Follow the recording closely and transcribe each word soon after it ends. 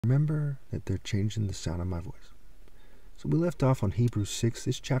Remember that they're changing the sound of my voice. So we left off on Hebrews 6.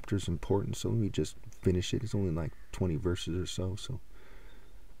 This chapter is important, so let me just finish it. It's only like 20 verses or so. So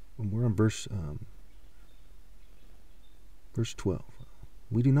we're on verse 12.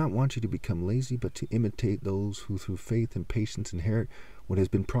 We do not want you to become lazy, but to imitate those who through faith and patience inherit what has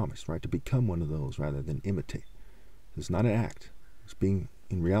been promised, right? To become one of those rather than imitate. It's not an act. It's being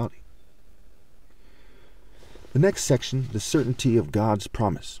in reality. The next section, the certainty of God's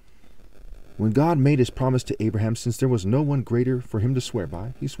promise. When God made his promise to Abraham, since there was no one greater for him to swear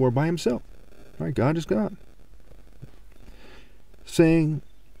by, he swore by himself. Right? God is God. Saying,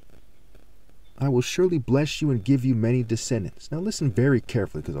 I will surely bless you and give you many descendants. Now listen very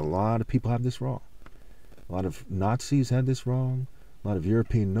carefully, because a lot of people have this wrong. A lot of Nazis had this wrong. A lot of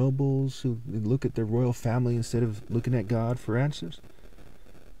European nobles who look at their royal family instead of looking at God for answers.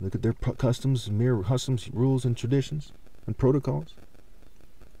 Look at their customs, mere customs, rules, and traditions, and protocols.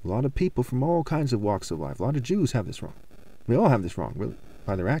 A lot of people from all kinds of walks of life. A lot of Jews have this wrong. We all have this wrong, really,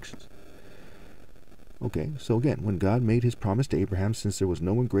 by their actions. Okay, so again, when God made his promise to Abraham, since there was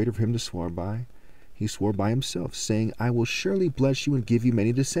no one greater for him to swear by, he swore by himself, saying, I will surely bless you and give you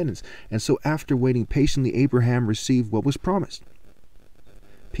many descendants. And so after waiting patiently, Abraham received what was promised.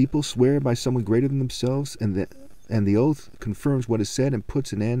 People swear by someone greater than themselves, and the oath confirms what is said and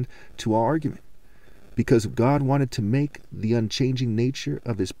puts an end to all argument. Because God wanted to make the unchanging nature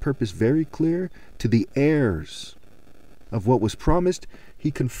of his purpose very clear to the heirs of what was promised,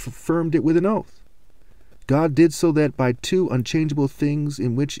 he confirmed it with an oath. God did so that by two unchangeable things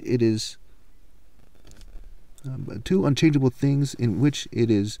in which it is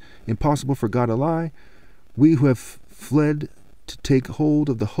impossible for God to lie, we who have fled to take hold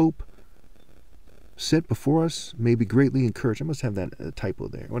of the hope set before us may be greatly encouraged. I must have that typo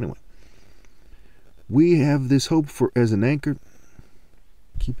there. Anyway, we have this hope as an anchor.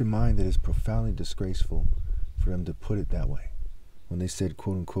 Keep in mind that it's profoundly disgraceful for them to put it that way when they said,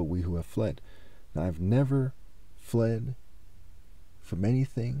 quote unquote, we who have fled. Now, I've never fled from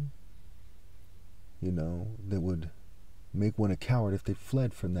anything, that would make one a coward if they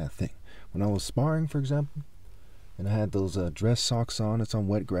fled from that thing. When I was sparring, for example, and I had those dress socks on, it's on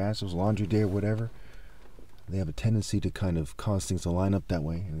wet grass, it was laundry day or whatever, they have a tendency to kind of cause things to line up that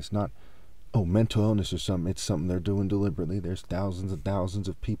way. And it's not, mental illness or something. It's something they're doing deliberately. There's thousands and thousands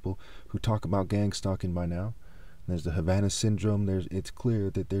of people who talk about gang stalking by now. There's the Havana syndrome. It's clear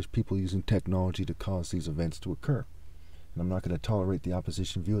that there's people using technology to cause these events to occur. And I'm not going to tolerate the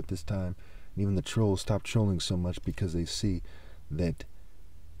opposition view at this time. And even the trolls stop trolling so much because they see that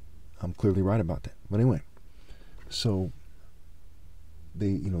I'm clearly right about that. But anyway, so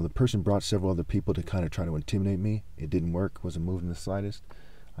the person brought several other people to kind of try to intimidate me. It didn't work. Wasn't moving the slightest.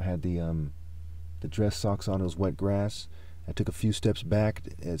 I had the dress socks on. It was wet grass. I took a few steps back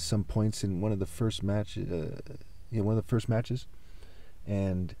at some points in one of the first matches.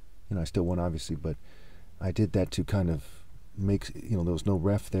 And I still won, obviously, but I did that to kind of make there was no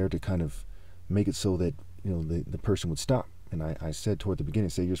ref there to kind of make it so that the person would stop. And I said toward the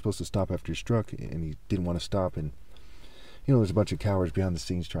beginning, you're supposed to stop after you're struck, and he didn't want to stop. And there's a bunch of cowards behind the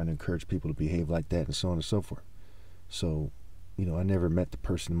scenes trying to encourage people to behave like that, and so on and so forth. So I never met the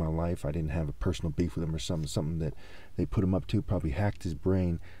person in my life. I didn't have a personal beef with him or something that they put him up to probably hacked his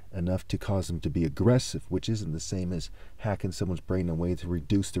brain enough to cause him to be aggressive, which isn't the same as hacking someone's brain in a way to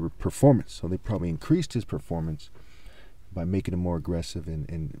reduce their performance. So they probably increased his performance by making him more aggressive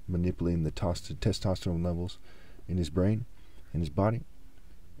and manipulating the testosterone levels in his brain, in his body.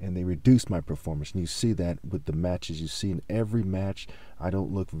 And they reduced my performance. And you see that with the matches. You see in every match, I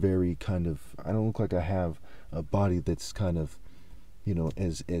don't look like I have a body that's kind of,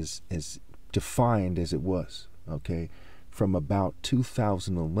 as defined as it was, okay? From about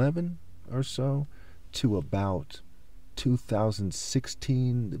 2011 or so to about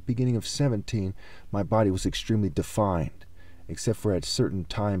 2016, the beginning of 17, my body was extremely defined, except for at certain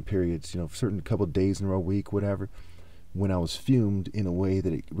time periods, certain couple of days in a row, week, whatever, when I was fumed in a way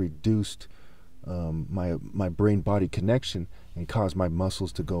that it reduced my brain-body connection and caused my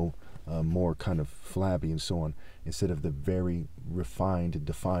muscles to go more kind of flabby and so on, instead of the very refined and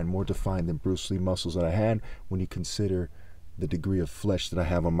defined, more defined than Bruce Lee muscles that I had when you consider the degree of flesh that I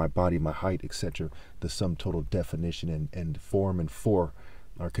have on my body, my height, etc. The sum total definition and form and four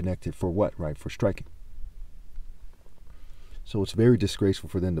are connected for what, right? For striking. So it's very disgraceful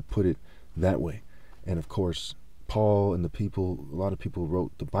for them to put it that way. And of course, Paul and a lot of people who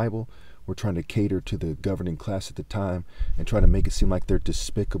wrote the Bible were trying to cater to the governing class at the time and try to make it seem like their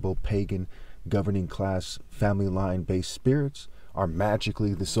despicable, pagan, governing class, family line based spirits are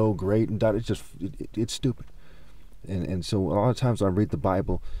magically so great and it's stupid. And so a lot of times when I read the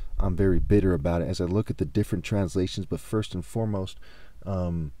Bible, I'm very bitter about it as I look at the different translations. But first and foremost,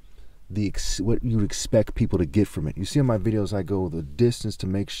 what you would expect people to get from it. You see in my videos, I go the distance to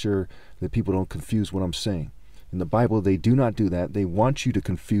make sure that people don't confuse what I'm saying. In the Bible, they do not do that. They want you to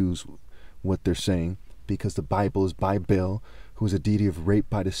confuse what they're saying, because the Bible is by Baal, who is a deity of rape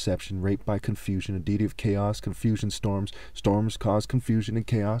by deception, rape by confusion, a deity of chaos, confusion, storms. Storms cause confusion and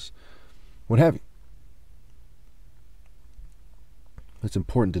chaos, what have you. It's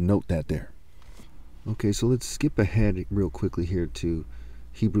important to note that there. Okay, so let's skip ahead real quickly here to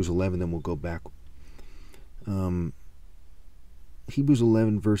Hebrews 11, then we'll go back. Hebrews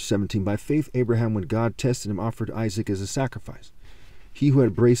 11, verse 17. By faith, Abraham, when God tested him, offered Isaac as a sacrifice. He who had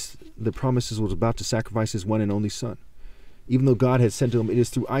embraced the promises was about to sacrifice his one and only son. Even though God had said to him, "It is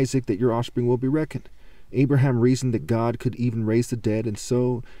through Isaac that your offspring will be reckoned." Abraham reasoned that God could even raise the dead, and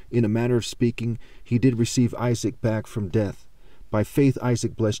so, in a manner of speaking, he did receive Isaac back from death. By faith,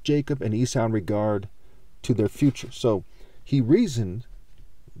 Isaac blessed Jacob and Esau in regard to their future. So he reasoned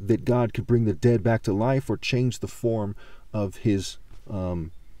that God could bring the dead back to life or change the form of his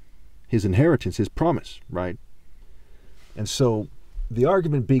inheritance, his promise, right? And so the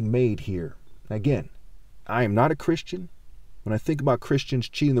argument being made here, again, I am not a Christian. When I think about Christians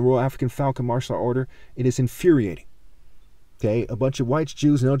cheating the Royal African Falcon Martial Order, it is infuriating. Okay, a bunch of whites,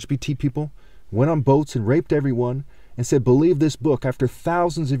 Jews, and LGBT people went on boats and raped everyone and said, believe this book, after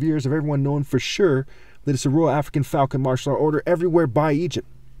thousands of years of everyone knowing for sure that it's a Royal African Falcon Martial Order everywhere by Egypt,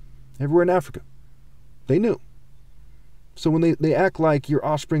 everywhere in Africa. They knew. So when they act like your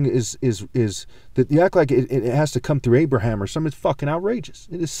offspring is that you act like it has to come through Abraham or something, it's fucking outrageous.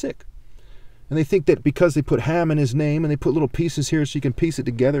 It is sick. And they think that because they put Ham in his name and they put little pieces here so you can piece it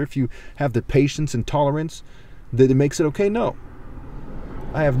together, if you have the patience and tolerance, that it makes it okay. No.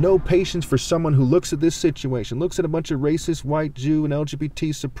 I have no patience for someone who looks at this situation, looks at a bunch of racist, white, Jew, and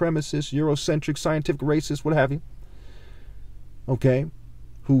LGBT supremacists, Eurocentric, scientific racists, what have you, okay,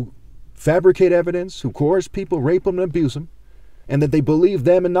 who fabricate evidence, who coerce people, rape them, and abuse them, and that they believe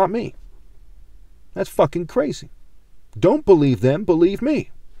them and not me. That's fucking crazy. Don't believe them, believe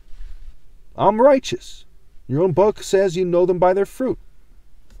me. I'm righteous. Your own book says you know them by their fruit.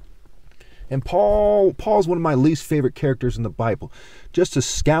 And Paul's one of my least favorite characters in the Bible. Just a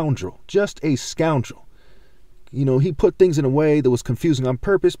scoundrel. Just a scoundrel. You know, he put things in a way that was confusing on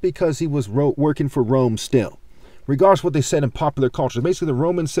purpose because he was working for Rome still. Regardless of what they said in popular culture. Basically, the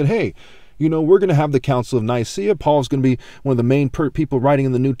Romans said, hey, you know, we're going to have the Council of Nicaea. Paul's going to be one of the main people writing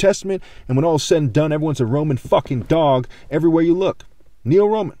in the New Testament. And when all is said and done, everyone's a Roman fucking dog everywhere you look.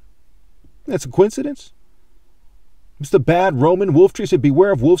 Neo-Roman. That's a coincidence? It's the bad Roman wolf tree said,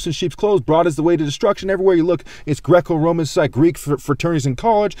 beware of wolves in sheep's clothes, broad is the way to destruction. Everywhere you look, it's Greco-Roman side, Greek fraternities in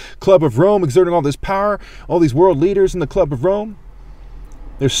college, Club of Rome exerting all this power, all these world leaders in the Club of Rome.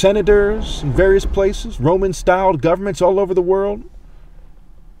 There's senators in various places, Roman-styled governments all over the world.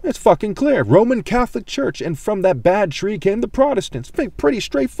 It's fucking clear. Roman Catholic Church, and from that bad tree came the Protestants. Pretty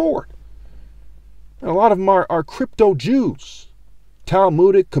straightforward. And a lot of them are crypto-Jews.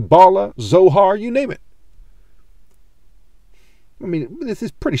 Talmudic, Kabbalah, Zohar, you name it. I mean, this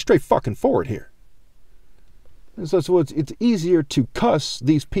is pretty straight fucking forward here. And so it's easier to cuss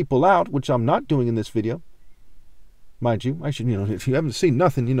these people out, which I'm not doing in this video. Mind you, I should, you know, if you haven't seen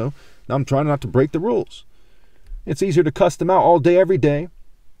nothing, you know, I'm trying not to break the rules. It's easier to cuss them out all day, every day,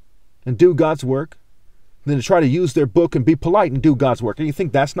 and do God's work, than to try to use their book and be polite and do God's work. And you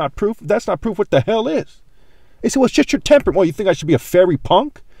think that's not proof? If that's not proof, what the hell is? They say, well, it's just your temperament. Well, you think I should be a fairy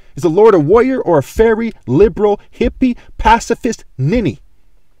punk? Is the Lord a warrior or a fairy, liberal, hippie, pacifist ninny?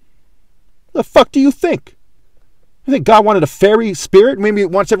 The fuck do you think? You think God wanted a fairy spirit? Maybe He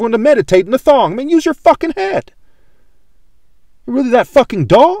wants everyone to meditate in the thong. I mean, use your fucking head. You're really that fucking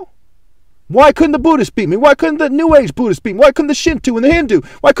dull? Why couldn't the Buddhists beat me? Why couldn't the New Age Buddhists beat me? Why couldn't the Shinto and the Hindu?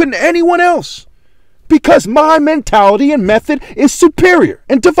 Why couldn't anyone else? Because my mentality and method is superior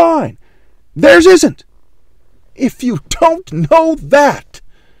and divine. Theirs isn't. If you don't know that,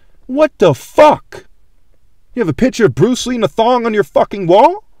 what the fuck? You have a picture of Bruce Lee in a thong on your fucking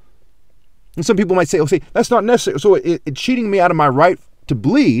wall? And some people might say, oh, see, that's not necessary. So it's cheating me out of my right to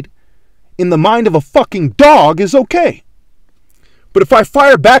bleed in the mind of a fucking dog is okay. But if I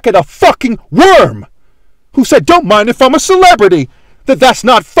fire back at a fucking worm who said, don't mind if I'm a celebrity, that's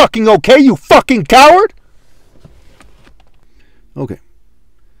not fucking okay, you fucking coward? Okay.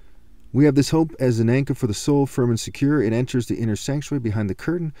 We have this hope as an anchor for the soul, firm and secure. It enters the inner sanctuary behind the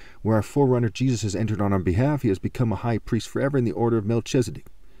curtain, where our forerunner Jesus has entered on our behalf. He has become a high priest forever in the order of Melchizedek.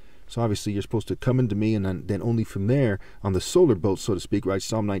 So obviously you're supposed to come into me, and then only from there, on the solar boat, so to speak, right?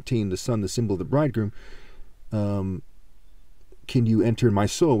 Psalm 19, the sun, the symbol of the bridegroom, can you enter in my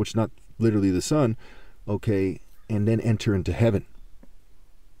soul, which is not literally the Son, okay, and then enter into heaven.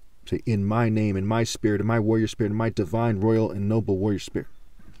 Say, in my name, in my spirit, in my warrior spirit, in my divine, royal, and noble warrior spirit.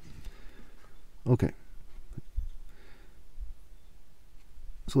 Okay.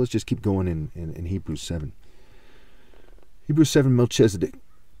 So let's just keep going in Hebrews 7. Hebrews 7, Melchizedek.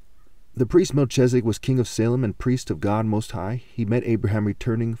 The priest Melchizedek was king of Salem and priest of God Most High. He met Abraham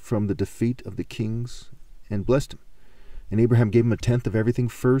returning from the defeat of the kings and blessed him. And Abraham gave him a tenth of everything.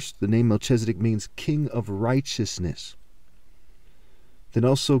 First, the name Melchizedek means king of righteousness. Then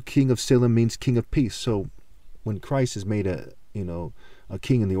also king of Salem means king of peace. So when Christ is made a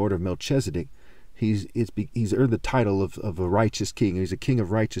king in the order of Melchizedek, he's earned the title of a righteous king. He's a king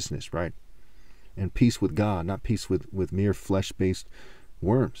of righteousness, right? And peace with God, not peace with mere flesh-based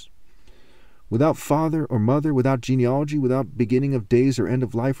worms. Without father or mother, without genealogy, without beginning of days or end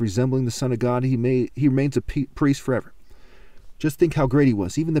of life, resembling the Son of God, he remains a priest forever. Just think how great he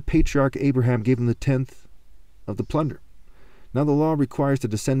was. Even the patriarch Abraham gave him the tenth of the plunder. Now the law requires the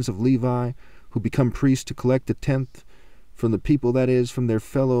descendants of Levi, who become priests, to collect the tenth from the people, that is, from their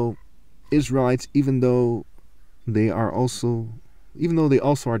fellow Israelites, even though they also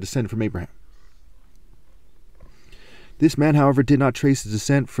are descended from Abraham. This man, however, did not trace his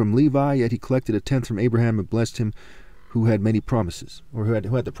descent from Levi, yet he collected a tenth from Abraham and blessed him who had many promises, or who had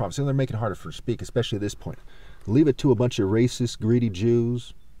the promise. And they're making it harder for to speak, especially at this point. Leave it to a bunch of racist, greedy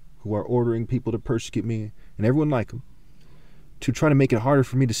Jews who are ordering people to persecute me, and everyone like them, to try to make it harder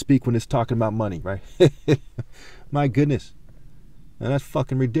for me to speak when it's talking about money, right? My goodness. And that's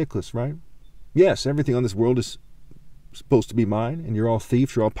fucking ridiculous, right? Yes, everything on this world is supposed to be mine, and you're all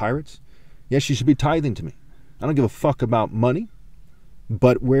thieves, you're all pirates. Yes, you should be tithing to me. I don't give a fuck about money,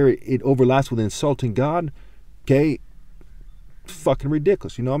 but where it overlaps with insulting God, okay, it's fucking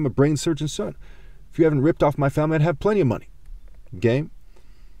ridiculous. You know, I'm a brain-surgeon son. If you haven't ripped off my family, I'd have plenty of money, okay?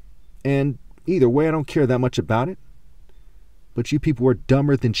 And either way, I don't care that much about it, but you people are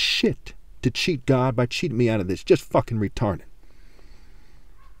dumber than shit to cheat God by cheating me out of this. Just fucking retarded.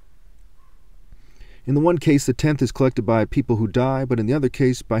 In the one case, the tenth is collected by people who die, but in the other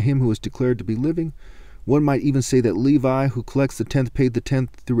case, by him who is declared to be living. One might even say that Levi, who collects the tenth, paid the tenth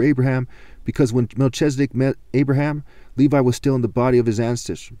through Abraham, because when Melchizedek met Abraham, Levi was still in the body of his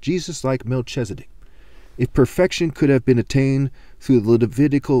ancestor, Jesus like Melchizedek. If perfection could have been attained through the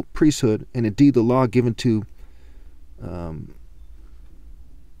Levitical priesthood, and indeed the law given to the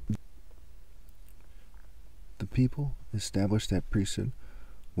people established that priesthood,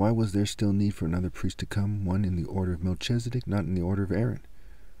 why was there still need for another priest to come, one in the order of Melchizedek, not in the order of Aaron?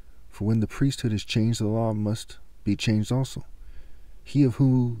 For when the priesthood is changed, the law must be changed also. He of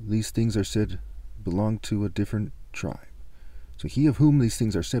whom these things are said belonged to a different tribe. So he of whom these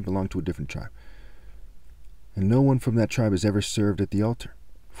things are said belonged to a different tribe. And no one from that tribe has ever served at the altar.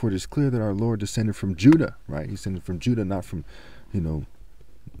 For it is clear that our Lord descended from Judah, right? He descended from Judah, not from, the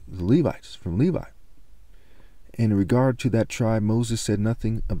Levites, from Levi. And in regard to that tribe, Moses said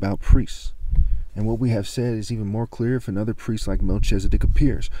nothing about priests. And what we have said is even more clear if another priest like Melchizedek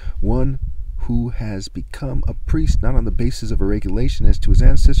appears, one who has become a priest not on the basis of a regulation as to his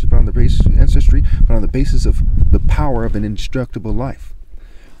ancestry, but on the basis of the power of an indestructible life.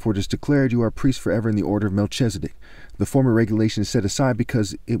 For it is declared, you are priests forever in the order of Melchizedek. The former regulation is set aside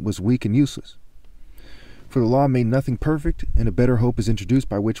because it was weak and useless. For the law made nothing perfect, and a better hope is introduced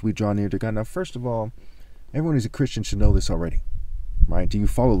by which we draw near to God. Now, first of all, everyone who's a Christian should know this already, right? Do you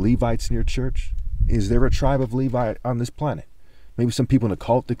follow Levites in your church? Is there a tribe of Levi on this planet? Maybe some people in a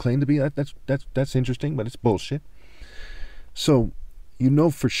cult that claim to be. That's interesting, but it's bullshit. So you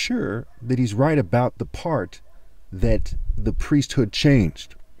know for sure that he's right about the part that the priesthood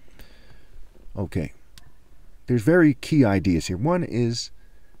changed. Okay. There's very key ideas here. One is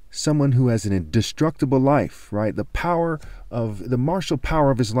someone who has an indestructible life, right? The martial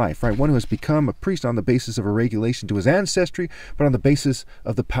power of his life, right? One who has become a priest on the basis of a regulation to his ancestry, but on the basis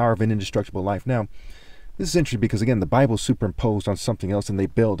of the power of an indestructible life. Now, this is interesting because, again, the Bible's superimposed on something else, and they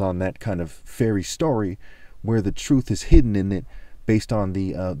build on that kind of fairy story where the truth is hidden in it based on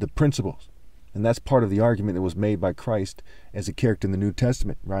the principles. And that's part of the argument that was made by Christ as a character in the New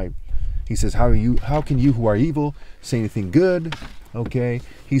Testament, right? He says, how can you who are evil say anything good? Okay.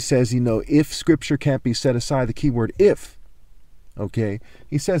 He says, if scripture can't be set aside, the key word if, okay.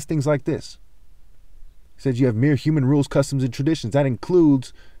 He says things like this. He says you have mere human rules, customs, and traditions. That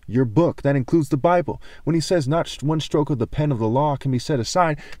includes your book. That includes the Bible. When he says not one stroke of the pen of the law can be set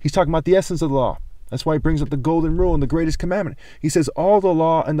aside, he's talking about the essence of the law. That's why he brings up the golden rule and the greatest commandment. He says all the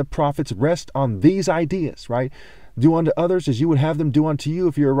law and the prophets rest on these ideas, right? Do unto others as you would have them do unto you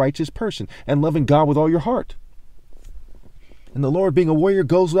if you're a righteous person, and loving God with all your heart. And the Lord being a warrior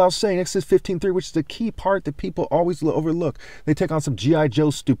goes without saying. Exodus 15:3, which is the key part that people always overlook. They take on some G.I. Joe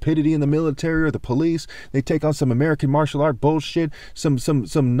stupidity in the military or the police. They take on some American martial art bullshit, some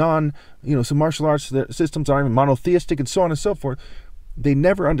martial arts systems are even monotheistic and so on and so forth. They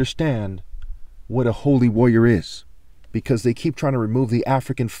never understand what a holy warrior is, because they keep trying to remove the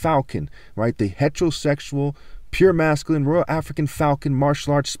African falcon, right? The heterosexual, pure masculine, royal African falcon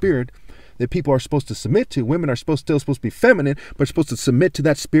martial arts spirit that people are supposed to submit to. Women are still supposed to be feminine, but supposed to submit to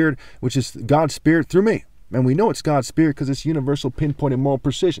that spirit, which is God's spirit through me. And we know it's God's spirit because it's universal, pinpoint, and moral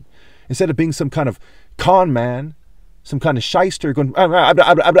precision. Instead of being some kind of con man, some kind of shyster going,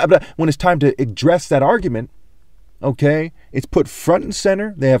 when it's time to address that argument, okay, it's put front and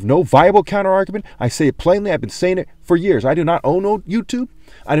center. They have no viable counter argument. I say it plainly. I've been saying it for years. I do not own YouTube.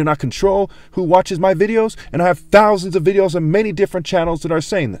 I do not control who watches my videos. And I have thousands of videos on many different channels that are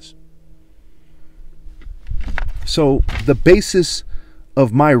saying this. So the basis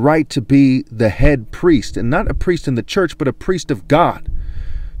of my right to be the head priest, and not a priest in the church, but a priest of God,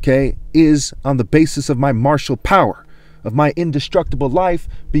 okay, is on the basis of my martial power, of my indestructible life,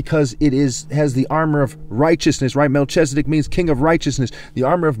 because it has the armor of righteousness, right? Melchizedek means king of righteousness, the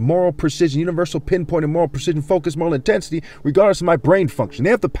armor of moral precision, universal pinpoint and moral precision, focus, moral intensity, regardless of my brain function.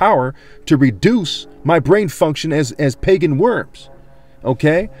 They have the power to reduce my brain function as pagan worms,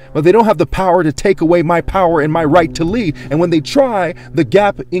 okay? But they don't have the power to take away my power and my right to lead. And when they try, the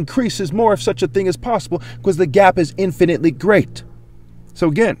gap increases more, if such a thing is possible, because the gap is infinitely great. So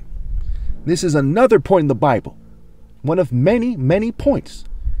again, this is another point in the Bible, one of many, many points,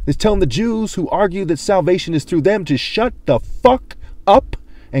 is telling the Jews who argue that salvation is through them to shut the fuck up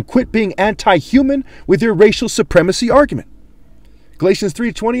and quit being anti-human with your racial supremacy argument. Galatians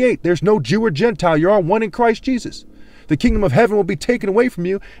 3:28, there's no Jew or Gentile, you're all one in Christ Jesus. The kingdom of heaven will be taken away from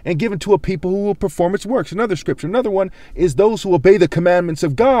you and given to a people who will perform its works. Another scripture. Another one is those who obey the commandments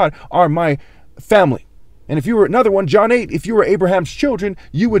of God are my family. And if you were, another one, John 8, if you were Abraham's children,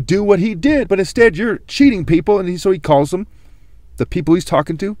 you would do what he did. But instead you're cheating people. And so he calls them, the people he's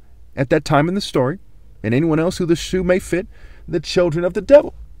talking to at that time in the story, and anyone else who the shoe may fit, the children of the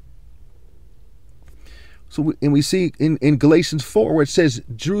devil. So we see in Galatians 4 where it says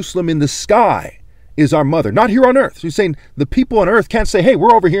Jerusalem in the sky is our mother, not here on earth. So he's saying the people on earth can't say, hey,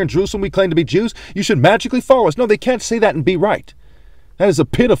 we're over here in Jerusalem, we claim to be Jews, you should magically follow us. No, they can't say that and be right. That is a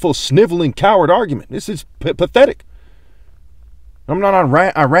pitiful, sniveling, coward argument. This is pathetic. I'm not on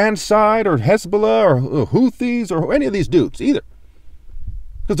Iran's side or Hezbollah or Houthis or any of these dudes either,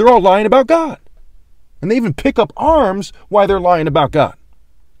 because they're all lying about God. And they even pick up arms while they're lying about God.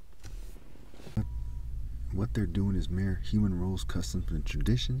 What they're doing is mere human rules, customs, and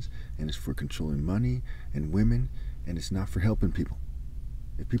traditions, and it's for controlling money and women, and it's not for helping people.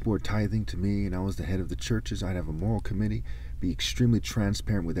 If people were tithing to me and I was the head of the churches, I'd have a moral committee, be extremely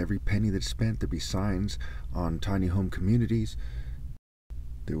transparent with every penny that's spent. There'd be signs on tiny home communities.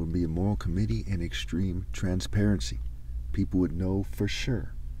 There would be a moral committee and extreme transparency. People would know for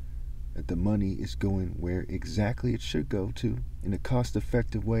sure that the money is going where exactly it should go to, in a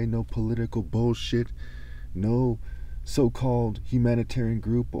cost-effective way. No political bullshit, no so-called humanitarian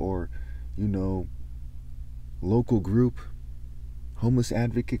group or, local group, homeless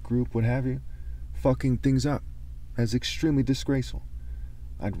advocate group, what have you, fucking things up. That's extremely disgraceful.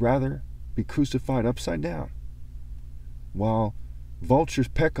 I'd rather be crucified upside down while vultures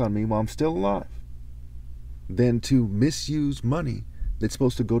peck on me while I'm still alive than to misuse money that's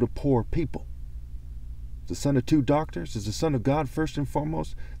supposed to go to poor people. The son of two doctors is the son of God first and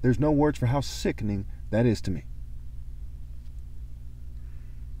foremost. There's no words for how sickening that is to me.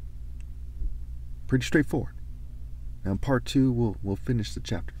 Pretty straightforward. Now in part 2, we'll finish the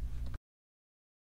chapter.